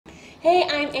Hey,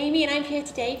 I'm Amy and I'm here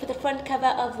today for the front cover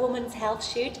of Woman's Health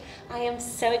shoot. I am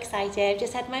so excited. I've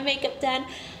just had my makeup done,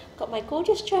 got my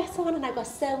gorgeous dress on, and I've got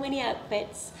so many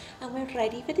outfits and we're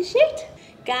ready for the shoot.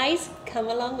 Guys, come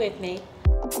along with me.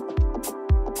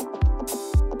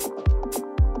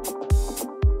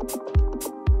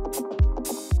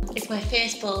 It's my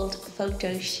first bold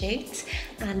photo shoot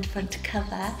and front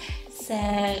cover. So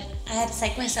I had to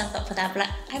psych myself up for that, but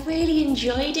I really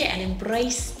enjoyed it and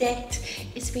embraced it.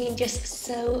 It's been just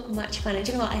so much fun. And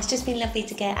do you know what? It's just been lovely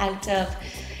to get out of,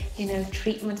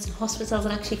 treatments and hospitals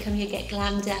and actually come here, get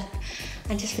glammed up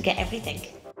and just forget everything.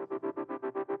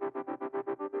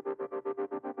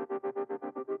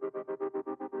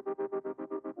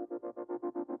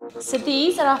 So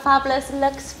these are our fabulous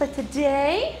looks for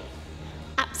today.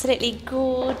 Absolutely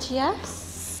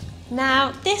gorgeous.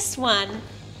 Now this one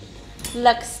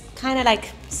looks kind of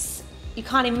like, you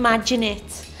can't imagine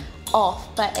it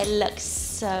off, but it looks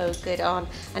so good on,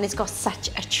 and it's got such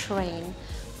a train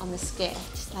on the skirt,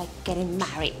 just like getting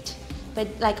married. But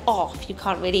like off, you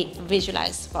can't really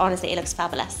visualize, but honestly, it looks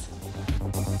fabulous.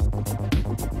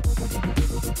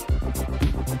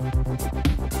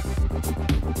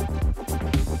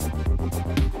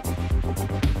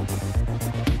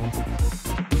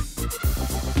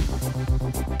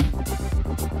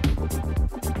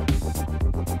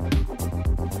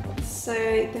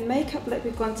 So the makeup look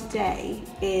we've gone today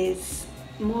is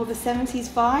more of a 70s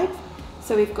vibe.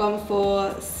 So we've gone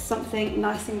for something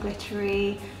nice and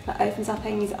glittery that opens up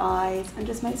Amy's eyes and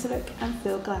just makes her look and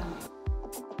feel glam.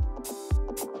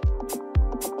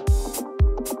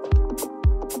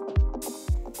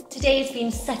 Today has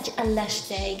been such a lush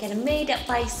day, getting made up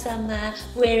by summer,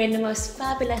 wearing the most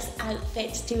fabulous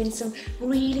outfits, doing some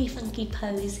really funky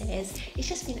poses. It's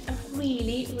just been a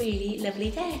really, really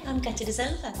lovely day. I'm gutted it's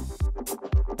over.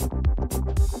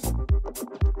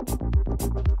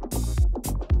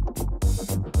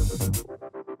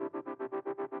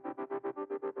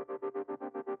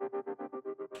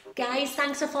 Guys,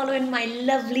 thanks for following my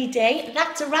lovely day.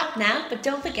 That's a wrap now, but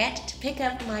don't forget to pick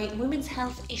up my women's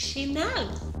health issue now.